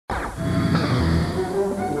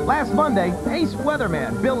Last Monday, ace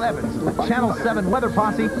weatherman Bill Evans and the Channel 7 weather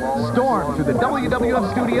posse stormed through the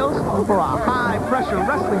WWF studios for a high-pressure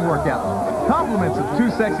wrestling workout. Compliments of Too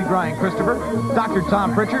Sexy Brian Christopher, Dr.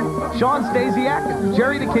 Tom Prichard, Shawn Stasiak, and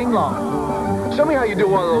Jerry the King Lawler. Show me how you do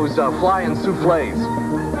one of those flying souffles.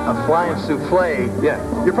 A flying souffle?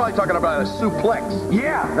 Yeah, you're probably talking about a suplex.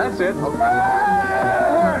 Yeah, that's it.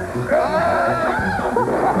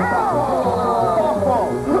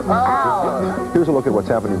 Here's a look at what's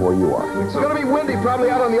happening where you are. It's going to be windy, probably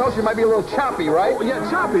out on the ocean. Might be a little choppy, right? Oh, yeah,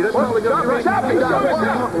 choppy. That's probably going to be right. Choppy.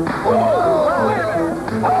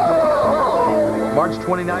 March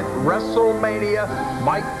 29th, WrestleMania,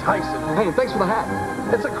 Mike Tyson. Hey, thanks for the hat.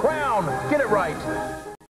 It's a crown. Get it right.